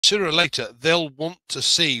sooner or later, they'll want to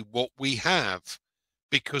see what we have,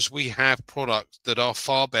 because we have products that are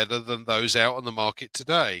far better than those out on the market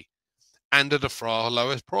today, and at a far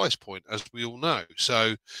lower price point, as we all know.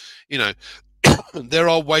 So, you know, there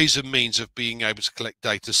are ways and means of being able to collect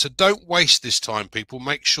data. So don't waste this time, people.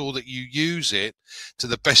 Make sure that you use it to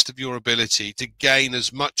the best of your ability to gain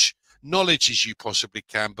as much knowledge as you possibly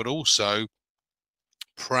can, but also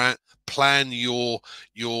plan your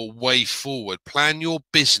way forward. Plan your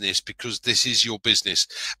business, because this is your business,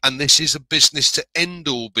 and this is a business to end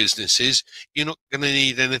all businesses. You're not going to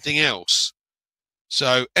need anything else.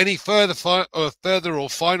 So any further or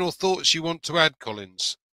final thoughts you want to add,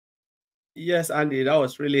 Collins? Yes, Andy, that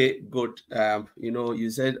was really good. You know, you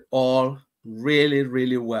said all really,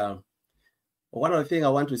 really well. One of the things I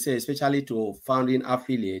want to say, especially to founding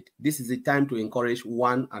affiliate, this is the time to encourage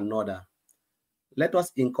one another. Let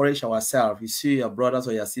us encourage ourselves. You see your brothers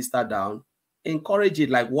or your sister down, encourage it.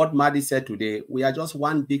 Like what Maddie said today, we are just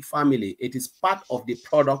one big family. It is part of the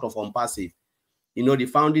product of OnPassive. You know, the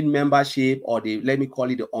founding membership, or the, let me call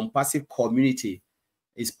it, the OnPassive community,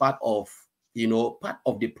 is part of, you know, part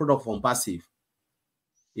of the product of OnPassive.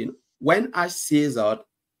 You know, when Ash says out,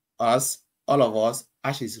 us, all of us,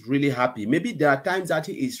 Ash is really happy. Maybe there are times that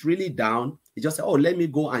he is really down. He just say, oh, let me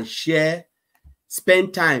go and share,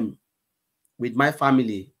 spend time with my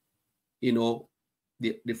family. You know,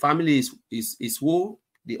 the family is who?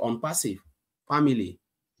 The OnPassive family.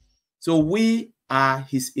 So we are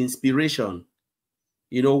his inspiration.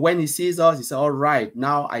 You know, when he sees us, he says, all right,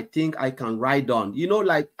 now I think I can ride on. You know,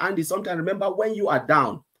 like Andy, sometimes remember when you are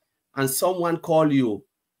down and someone call you,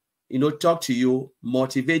 you know, talk to you,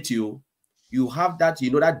 motivate you, you have that,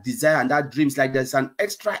 you know, that desire and that dreams, like there's an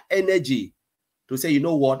extra energy to say, you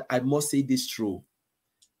know what, I must say this true.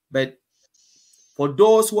 But for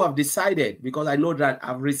those who have decided, because I know that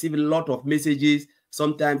I've received a lot of messages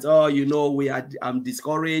sometimes, oh, you know, I'm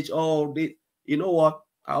discouraged. Oh, you know what?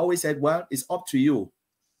 I always said, well, it's up to you.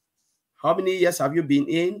 How many years have you been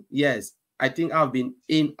in? Yes, I think I've been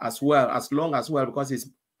in as well, as long as well, because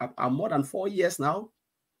I'm more than 4 years now.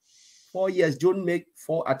 4 years, June make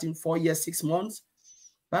 4, I think 4 years, 6 months.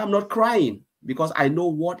 But I'm not crying, because I know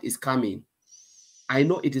what is coming. I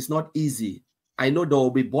know it is not easy. I know there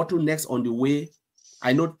will be bottlenecks on the way.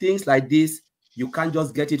 I know things like this, you can't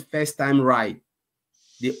just get it first time right.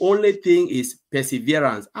 The only thing is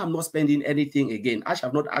perseverance. I'm not spending anything again. Ash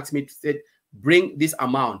have not asked me to say, bring this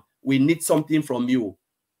amount. We need something from you.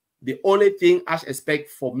 The only thing Ash expect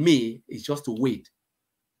for me is just to wait.